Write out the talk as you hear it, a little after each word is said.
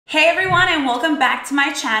Hey everyone, and welcome back to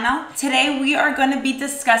my channel. Today we are going to be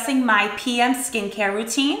discussing my PM skincare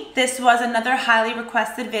routine. This was another highly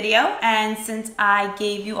requested video, and since I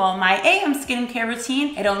gave you all my AM skincare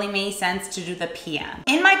routine, it only made sense to do the PM.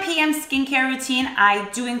 In my PM skincare routine, I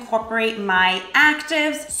do incorporate my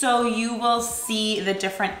actives, so you will see the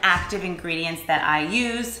different active ingredients that I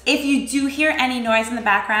use. If you do hear any noise in the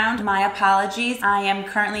background, my apologies. I am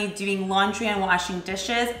currently doing laundry and washing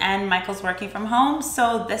dishes, and Michael's working from home,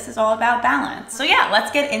 so this is all about balance. So yeah, let's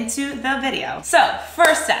get into the video. So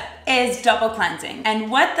first step is double cleansing. And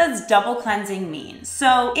what does double cleansing mean?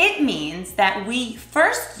 So it means that we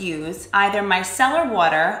first use either micellar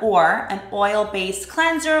water or an oil-based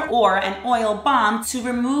cleanser or an oil balm to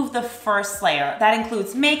remove the first layer. That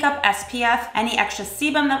includes makeup, SPF, any extra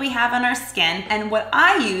sebum that we have on our skin. And what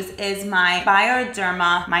I use is my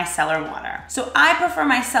Bioderma micellar water. So I prefer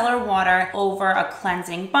micellar water over a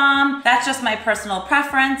cleansing balm. That's just my personal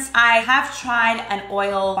preference. I have tried an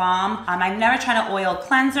oil balm. I've never tried an oil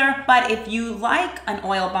cleanser. But if you like an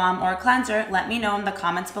oil balm or a cleanser, let me know in the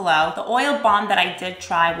comments below. The oil balm that I did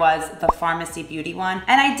try was the Pharmacy Beauty one,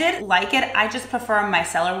 and I did like it. I just prefer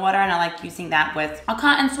micellar water, and I like using that with a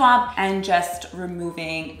cotton swab and just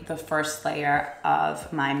removing the first layer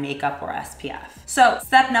of my makeup or SPF. So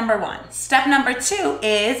step number one. Step number two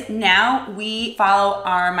is now we follow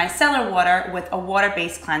our micellar water with a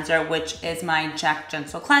water-based cleanser, which is my Jack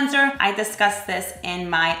Gentle cleanser. I discussed this in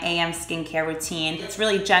my AM skincare routine. It's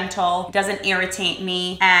really gentle, it doesn't irritate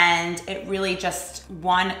me, and it really just,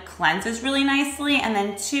 one, cleanses really nicely, and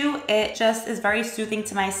then two, it just is very soothing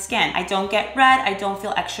to my skin. I don't get red, I don't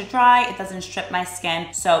feel extra dry, it doesn't strip my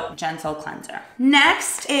skin, so gentle cleanser.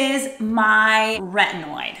 Next is my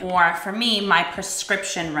retinoid, or for me, my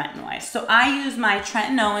prescription retinoid. So I use my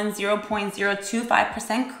Retinoid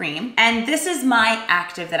 0.025% cream, and this is my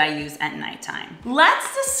active that I use at nighttime. Let's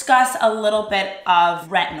discuss a little bit of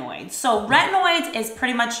retinoids. So retinoids is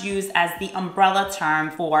pretty much used as the umbrella term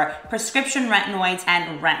for prescription retinoids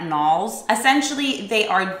and retinols. Essentially, they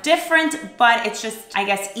are different, but it's just, I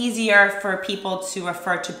guess, easier for people to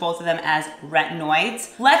refer to both of them as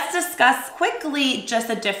retinoids. Let's discuss quickly just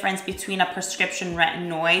the difference between a prescription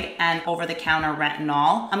retinoid and over-the-counter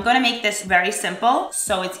retinol. I'm going to make this very simple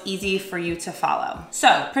so it's easy for you to follow.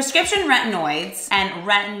 So, prescription retinoids and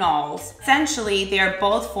retinols, essentially, they are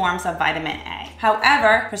both forms of vitamin A.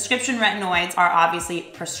 However, prescription retinoids are obviously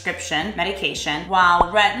prescription medication,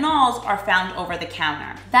 while retinols are found over the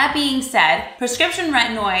counter. That being said, prescription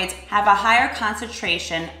retinoids have a higher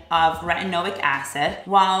concentration of retinoic acid,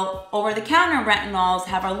 while over-the-counter retinols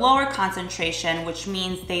have a lower concentration, which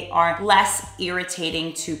means they are less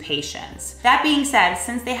irritating to patients. That being said,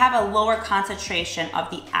 since they have a lower concentration of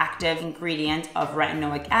the active ingredient of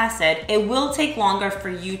retinoic acid, it will take longer for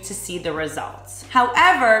you to see the results.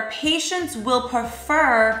 However, patients will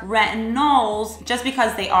prefer retinols just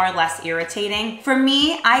because they are less irritating. For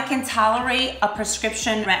me, I can tolerate a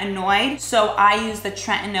prescription retinoid, so I use the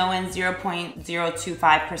Retinoid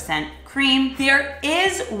 0.025% cream. There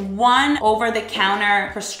is one over-the-counter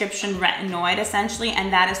prescription retinoid essentially,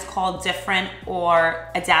 and that is called Different or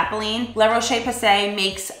Adapalene. La Roche-Posay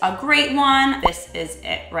makes a great one. This is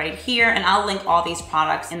it right here, and I'll link all these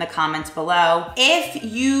products in the comments below. If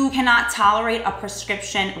you cannot tolerate a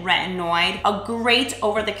prescription retinoid, a great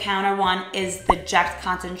over-the-counter one is the Ject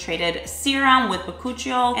Concentrated Serum with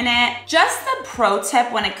bakuchiol in it. Just a pro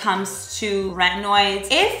tip when it comes to retinoids,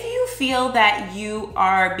 if you feel that you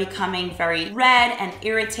are becoming very red and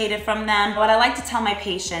irritated from them, what I like to tell my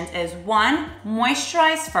patients is, one,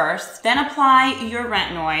 moisturize first, then apply your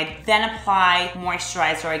retinoid, then apply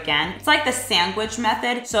moisturizer again. It's like the sandwich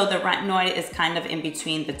method, so the retinoid is kind of in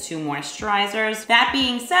between the two moisturizers. That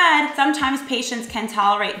being said, sometimes patients can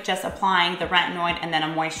tolerate just applying the retinoid and then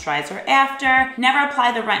a moisturizer after. Never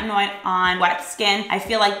apply the retinoid on wet skin. I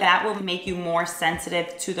feel like that will make you more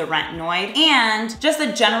sensitive to the retinoid. And just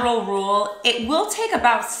a general rule, it will take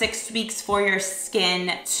about 6 weeks for your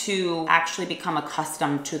skin to actually become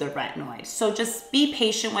accustomed to the retinoid. So just be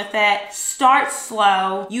patient with it. Start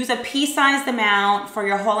slow. Use a pea-sized amount for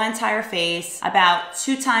your whole entire face about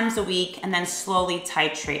 2 times a week, and then slowly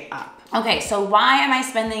titrate up. Okay, so why am I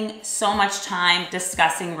spending so much time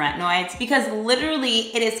discussing retinoids? Because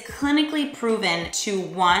literally it is clinically proven to,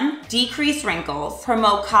 one, decrease wrinkles,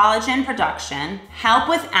 promote collagen production, help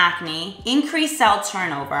with acne, increase cell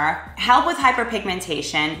turnover, help with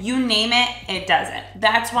hyperpigmentation, you name it, it does it.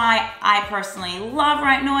 That's why I personally love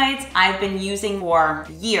retinoids. I've been using for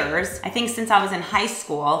years. I think since I was in high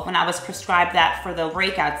school when I was prescribed that for the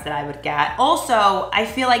breakouts that I would get. Also, I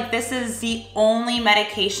feel like this is the only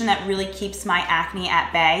medication that really really keeps my acne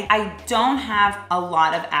at bay. I don't have a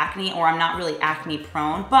lot of acne, or I'm not really acne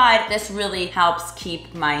prone, but this really helps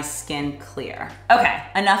keep my skin clear. Okay,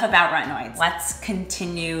 enough about retinoids. Let's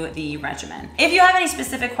continue the regimen. If you have any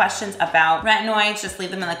specific questions about retinoids, just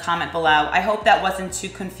leave them in the comment below. I hope that wasn't too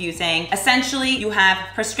confusing. Essentially, you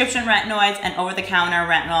have prescription retinoids and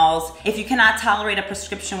over-the-counter retinols. If you cannot tolerate a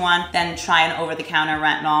prescription one, then try an over-the-counter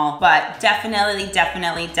retinol, but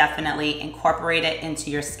definitely incorporate it into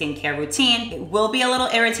your skincare routine. It will be a little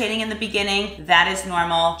irritating in the beginning. That is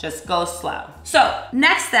normal. Just go slow. So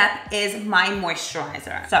next step is my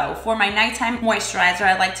moisturizer. So for my nighttime moisturizer,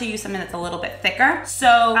 I like to use something that's a little bit thicker. So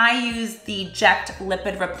I use the Ject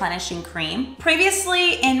Lipid Replenishing Cream.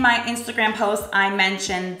 Previously in my Instagram post, I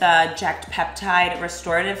mentioned the Ject Peptide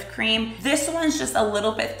Restorative Cream. This one's just a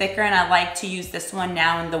little bit thicker, and I like to use this one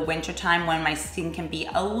now in the winter time when my skin can be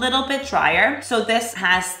a little bit drier. So this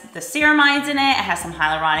has the ceramides in it, it has some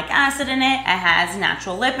hyaluronic acid in it, it has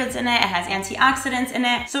natural lipids in it, it has antioxidants in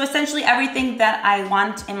it. So essentially everything that I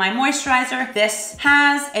want in my moisturizer, this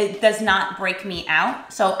has. It does not break me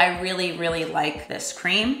out. So I really like this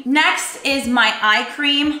cream. Next is my eye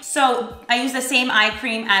cream. So I use the same eye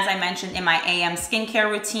cream as I mentioned in my AM skincare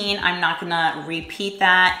routine. I'm not gonna repeat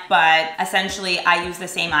that, but essentially I use the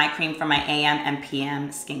same eye cream for my AM and PM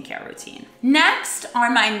skincare routine. Next are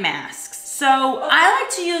my masks. So I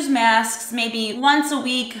like to use masks maybe once a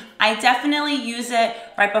week. I definitely use it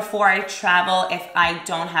right before I travel if I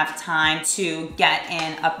don't have time to get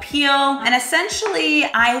in a peel. And essentially,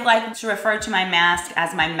 I like to refer to my mask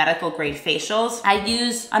as my medical grade facials. I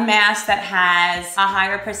use a mask that has a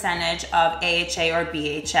higher percentage of AHA or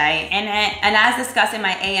BHA in it. And as discussed in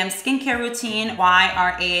my AM skincare routine, why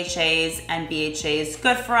are AHAs and BHAs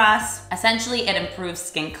good for us? Essentially, it improves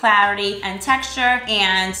skin clarity and texture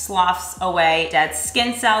and sloughs away dead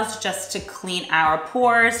skin cells just to clean our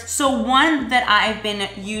pores. So one that I've been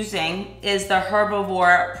using is the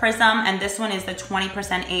Herbivore Prism, and this one is the 20%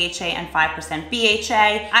 AHA and 5%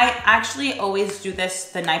 BHA. I actually always do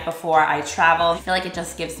this the night before I travel. I feel like it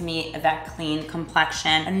just gives me that clean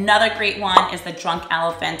complexion. Another great one is the Drunk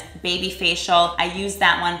Elephant Baby Facial. I use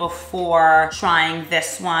that one before trying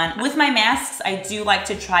this one. With my masks, I do like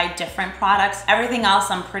to try different products. Everything else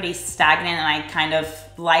I'm pretty stagnant, and I kind of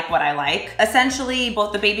like what I like. Essentially,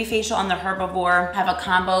 both the Baby Facial and the Herbivore have a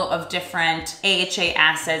combo of different AHA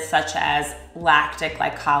acids such as lactic,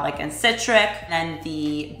 glycolic, and citric, and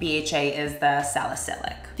the BHA is the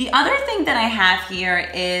salicylic. The other thing that I have here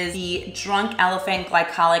is the Drunk Elephant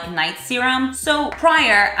Glycolic Night Serum. So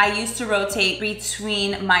prior, I used to rotate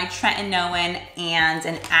between my tretinoin and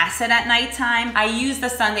an acid at nighttime. I use the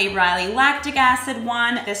Sunday Riley Lactic Acid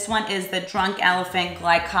one. This one is the Drunk Elephant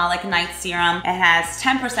Glycolic Night Serum. It has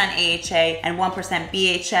 10% AHA and 1%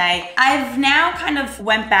 BHA. I've now kind of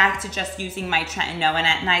went back to just using my tretinoin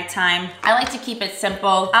at nighttime. I like to keep it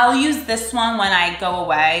simple. I'll use this one when I go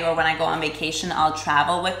away or when I go on vacation. I'll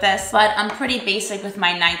travel with this, but I'm pretty basic with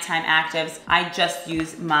my nighttime actives. I just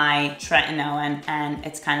use my tretinoin, and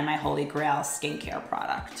it's kind of my holy grail skincare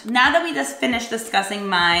product. Now that we just finished discussing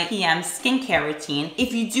my PM skincare routine,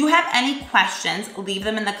 if you do have any questions, leave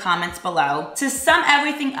them in the comments below. To sum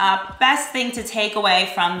everything up, best thing to take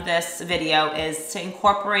away from this video is to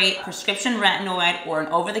incorporate prescription retinoid or an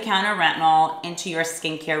over-the-counter retinol into your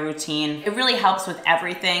skincare routine. It really helps with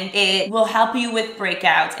everything. It will help you with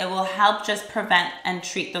breakouts. It will help just prevent and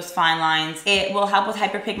treat those fine lines. It will help with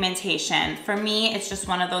hyperpigmentation. For me, it's just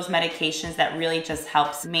one of those medications that really just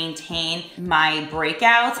helps maintain my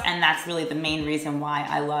breakouts, and that's really the main reason why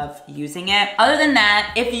I love using it. Other than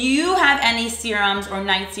that, if you have any serums or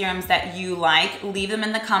night serums that you like, leave them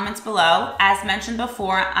in the comments below. As mentioned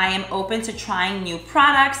before, I am open to trying new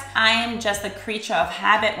products. I am just a creature of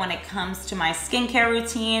habit when it comes to my skincare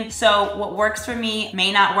routine. So what works for me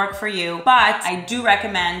may not work for you, but I do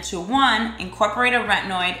recommend to, one, incorporate a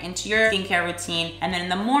retinoid into your skincare routine, and then in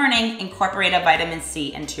the morning, incorporate a vitamin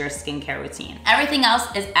C into your skincare routine. Everything else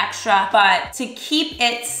is extra, but to keep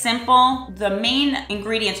it simple, the main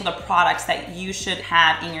ingredients or the products that you should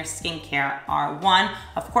have in your skincare are, one,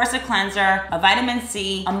 of course, a cleanser, a vitamin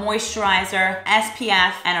C, a moisturizer,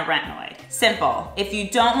 SPF, and a retinoid. Simple. If you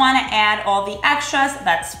don't want to add all the extras,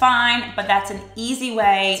 that's fine, but that's an easy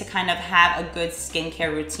way to kind of have a good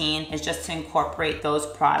skincare routine, is just to incorporate those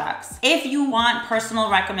products. If you want personal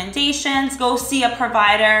recommendations, go see a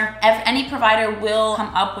provider. If any provider will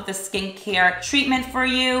come up with a skincare treatment for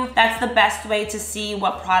you, that's the best way to see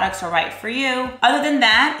what products are right for you. Other than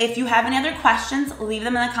that, if you have any other questions, leave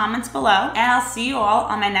them in the comments below, and I'll see you all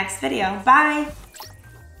on my next video. Bye!